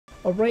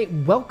Alright,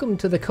 welcome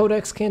to the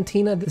CodeX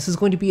Cantina. This is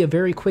going to be a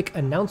very quick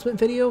announcement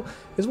video,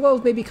 as well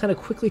as maybe kind of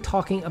quickly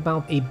talking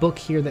about a book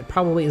here that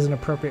probably isn't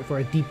appropriate for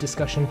a deep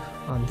discussion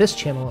on this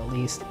channel at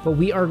least. But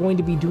we are going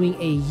to be doing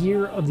a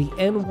year of the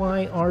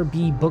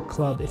NYRB Book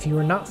Club. If you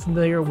are not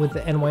familiar with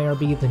the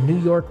NYRB, the New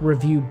York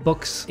Review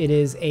Books, it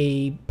is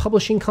a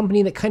publishing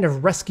company that kind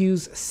of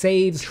rescues,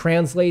 saves,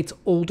 translates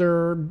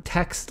older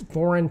text,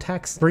 foreign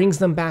text, brings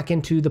them back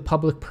into the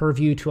public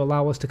purview to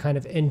allow us to kind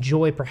of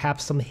enjoy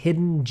perhaps some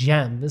hidden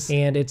gems.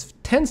 And it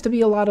tends to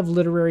be a lot of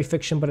literary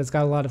fiction, but it's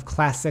got a lot of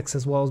classics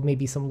as well as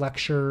maybe some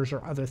lectures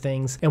or other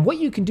things. And what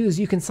you can do is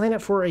you can sign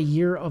up for a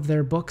year of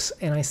their books.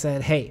 And I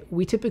said, hey,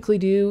 we typically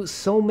do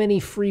so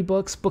many free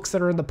books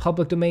that are in the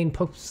public domain,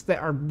 books that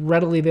are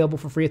readily available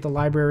for free at the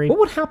library. What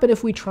would happen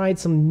if we tried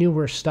some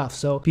newer stuff?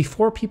 So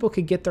before people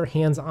could get their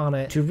hands on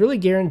it, to really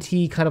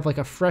guarantee kind of like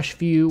a fresh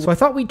view. So I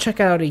thought we'd check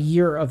out a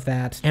year of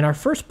that. And our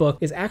first book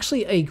is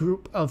actually a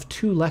group of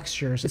 2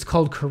 lectures. It's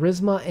called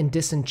Charisma and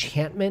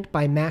Disenchantment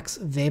by Max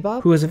Weber,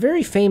 who is a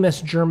very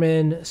famous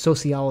German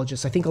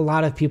sociologist. I think a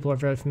lot of people are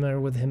very familiar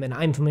with him, and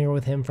I'm familiar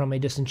with him from a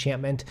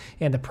Disenchantment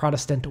and the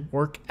Protestant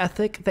work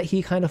ethic that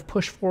he kind of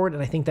pushed forward,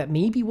 and I think that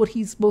may be what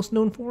he's most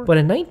known for. But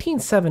in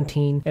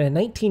 1917 and in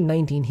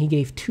 1919, he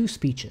gave 2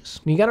 speeches.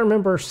 And you got to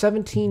remember,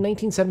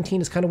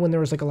 1917 is kind of when there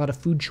was like a lot of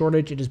food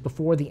shortage. It is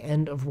before the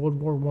end of World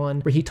War I,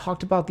 where he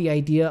talked about the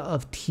idea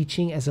of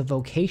teaching as a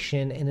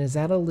vocation, and is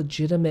that a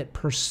legitimate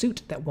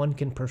pursuit that one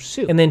can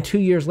pursue? And then 2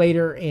 years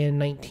later, in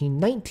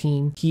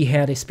 1919, he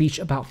had a speech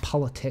about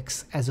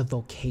politics as a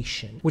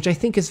vocation, which I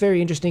think is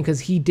very interesting because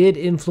he did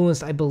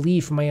influence, I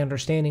believe, from my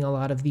understanding, a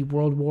lot of the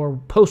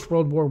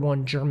post-World War I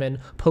German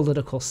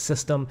political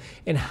system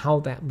and how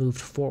that moved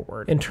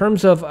forward. In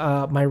terms of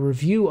my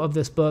review of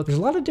this book, there's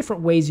a lot of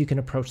different ways you can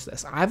approach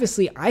this.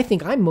 Obviously, I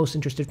think I'm most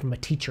interested from a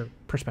teacher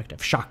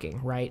perspective.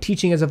 Shocking, right?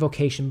 Teaching as a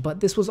vocation, but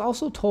this was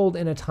also told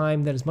in a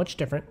time that is much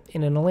different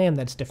and in a land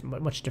that's different,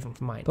 but much different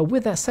from mine. But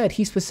with that said,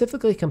 he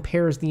specifically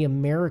compares the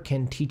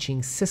American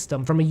teaching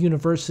system from a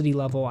university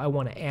level, I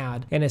want to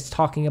add, and it's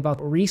talking about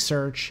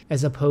research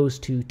as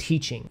opposed to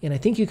teaching. And I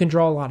think you can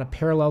draw a lot of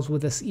parallels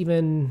with this. You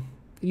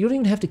don't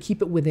even have to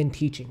keep it within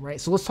teaching, right?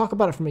 So let's talk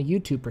about it from a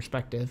YouTube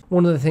perspective.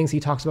 One of the things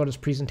he talks about is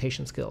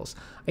presentation skills.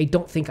 I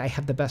don't think I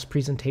have the best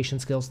presentation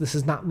skills. This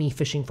is not me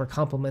fishing for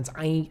compliments.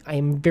 I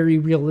am very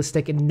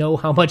realistic and know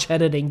how much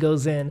editing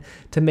goes in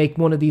to make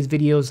one of these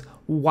videos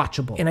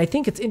watchable. And I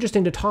think it's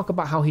interesting to talk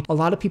about how a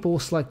lot of people will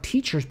select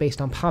teachers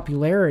based on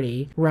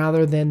popularity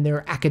rather than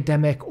their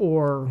academic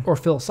or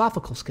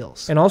philosophical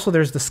skills. And also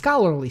there's the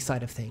scholarly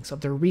side of things, of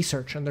their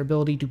research and their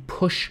ability to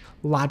push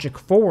logic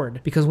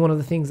forward, because one of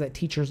the things that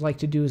teachers like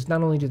to do is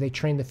not only do they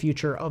train the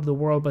future of the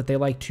world, but they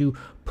like to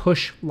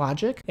push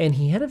logic. And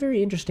he had a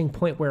very interesting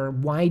point where,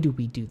 why do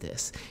we do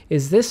this?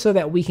 Is this so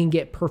that we can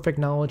get perfect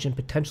knowledge and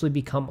potentially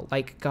become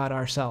like God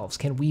ourselves?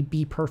 Can we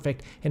be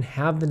perfect and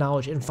have the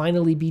knowledge and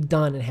finally be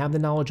done and have the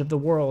knowledge of the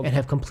world and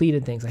have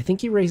completed things? I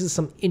think he raises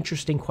some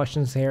interesting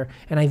questions there,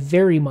 and I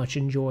very much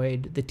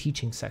enjoyed the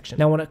teaching section.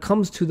 Now, when it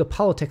comes to the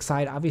politics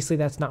side, obviously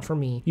that's not for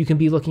me. You can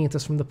be looking at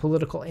this from the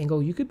political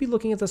angle. You could be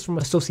looking at this from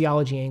a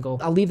sociology angle.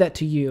 I'll leave that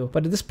to you.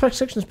 But this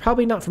section is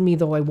probably not for me,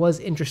 though I was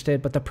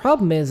interested. But the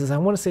problem is I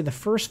want to say the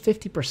first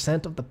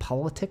 50% of the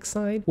politics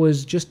side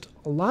was just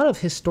a lot of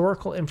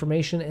historical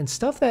information and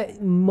stuff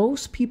that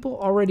most people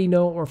already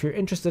know, or if you're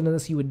interested in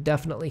this, you would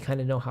definitely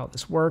kind of know how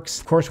this works.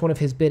 Of course, one of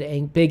his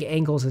big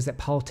angles is that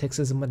politics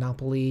is a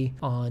monopoly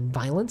on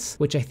violence,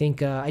 which I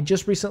think I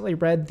just recently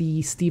read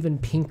the Steven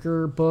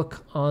Pinker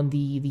book on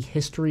the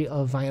history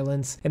of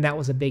violence, and that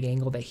was a big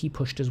angle that he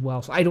pushed as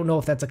well. So I don't know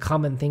if that's a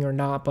common thing or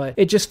not, but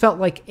it just felt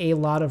like a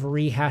lot of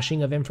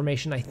rehashing of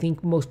information I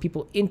think most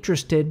people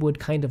interested would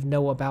kind of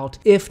know about,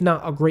 if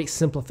not a great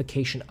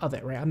simplification of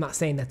it, right? I'm not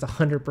saying that's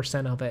 100%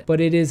 of it, but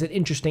it is an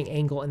interesting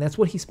angle, and that's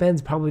what he spends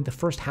probably the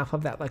first half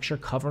of that lecture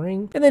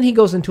covering. And then he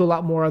goes into a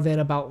lot more then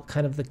about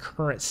kind of the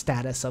current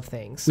status of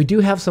things. We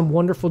do have some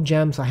wonderful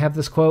gems. I have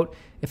this quote: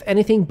 "If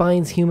anything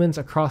binds humans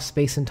across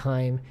space and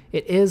time,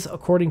 it is,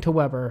 according to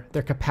Weber,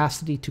 their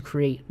capacity to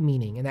create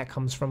meaning." And that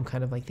comes from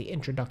kind of like the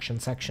introduction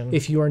section.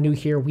 If you are new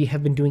here, we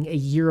have been doing a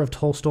year of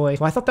Tolstoy.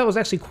 So I thought that was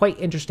actually quite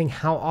interesting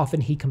how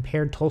often he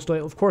compared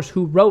Tolstoy, of course,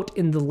 who wrote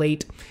in the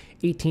late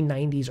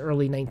 1890s,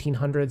 early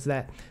 1900s,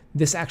 that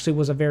this actually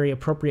was a very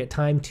appropriate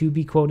time to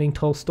be quoting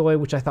Tolstoy,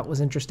 which I thought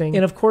was interesting.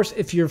 And of course,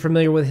 if you're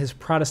familiar with his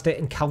Protestant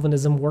and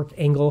Calvinism work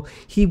angle,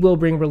 he will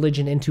bring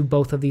religion into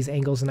both of these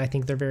angles, and I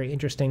think they're very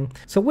interesting.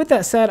 So with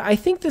that said, I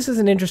think this is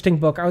an interesting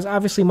book. I was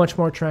obviously much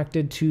more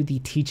attracted to the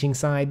teaching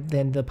side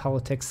than the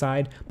politics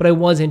side, but I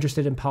was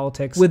interested in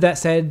politics. With that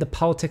said, the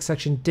politics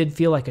section did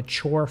feel like a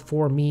chore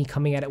for me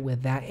coming at it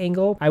with that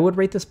angle. I would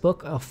rate this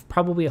book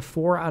probably a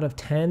 4 out of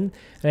 10,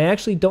 and I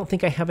actually don't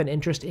think I have an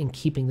interest in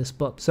keeping this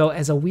book. So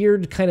as a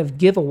weird kind of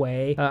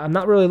giveaway, I'm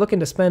not really looking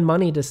to spend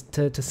money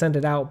to send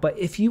it out, but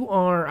if you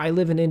are, I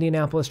live in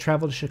Indianapolis,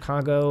 travel to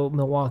Chicago,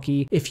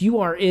 Milwaukee, if you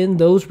are in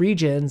those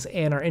regions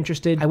and are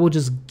interested, I will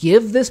just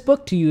give this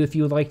book to you if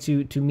you would like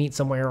to meet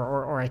somewhere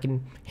or I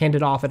can hand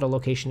it off at a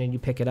location and you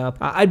pick it up.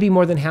 I'd be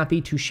more than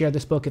happy to share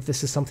this book if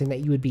this is something that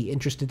you would be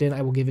interested in.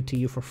 I will give it to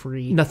you for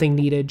free. Nothing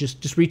needed.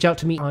 Just reach out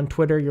to me on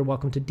Twitter. You're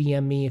welcome to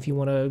DM me if you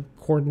want to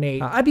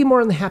coordinate. I'd be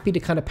more than happy to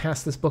kind of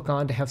pass this book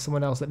on to have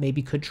someone else that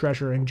maybe could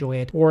treasure and enjoy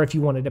it, or if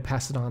you wanted to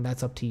pass it on,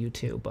 that's up to you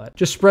too. But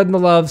just spreading the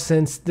love,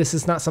 since this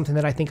is not something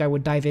that I think I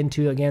would dive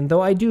into again,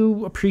 though I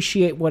do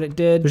appreciate what it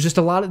did. There's just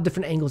a lot of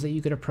different angles that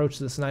you could approach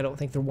this, and I don't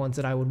think they're ones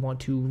that I would want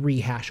to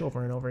rehash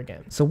over and over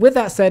again. So with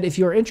that said, if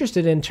you're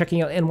interested in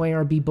checking out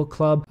NYRB Book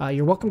Club,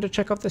 you're welcome to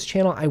check out this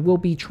channel. I will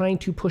be trying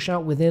to push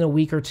out within a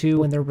week or two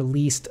when they're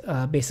released,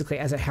 basically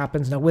as it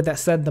happens. Now with that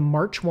said, the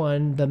March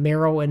one, the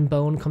Marrow and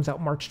Bone, comes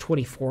out March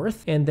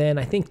 24th, and then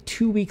I think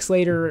 2 weeks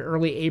later,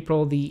 early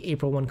April, the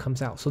April one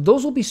comes out. So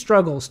those will be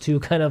struggles to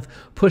kind of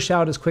push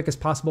out as quick as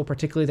possible,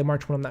 particularly the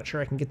March one. I'm not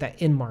sure I can get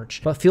that in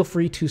March, but feel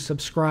free to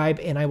subscribe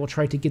and I will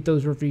try to get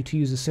those reviewed to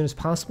you as soon as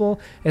possible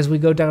as we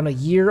go down a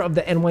year of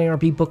the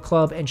NYRB Book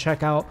Club and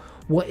check out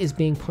what is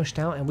being pushed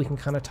out, and we can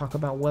kind of talk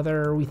about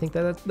whether we think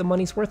that the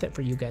money's worth it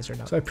for you guys or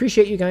not. So I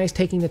appreciate you guys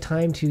taking the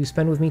time to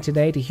spend with me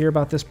today to hear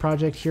about this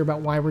project, hear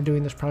about why we're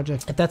doing this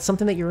project. If that's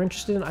something that you're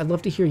interested in, I'd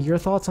love to hear your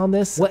thoughts on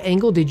this. What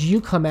angle did you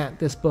come at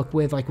this book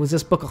with? Like, was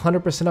this book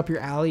 100% up your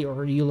alley, or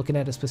are you looking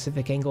at a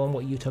specific angle and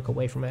what you took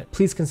away from it?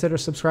 Please consider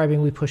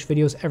subscribing. We push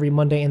videos every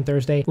Monday and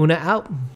Thursday. Una out.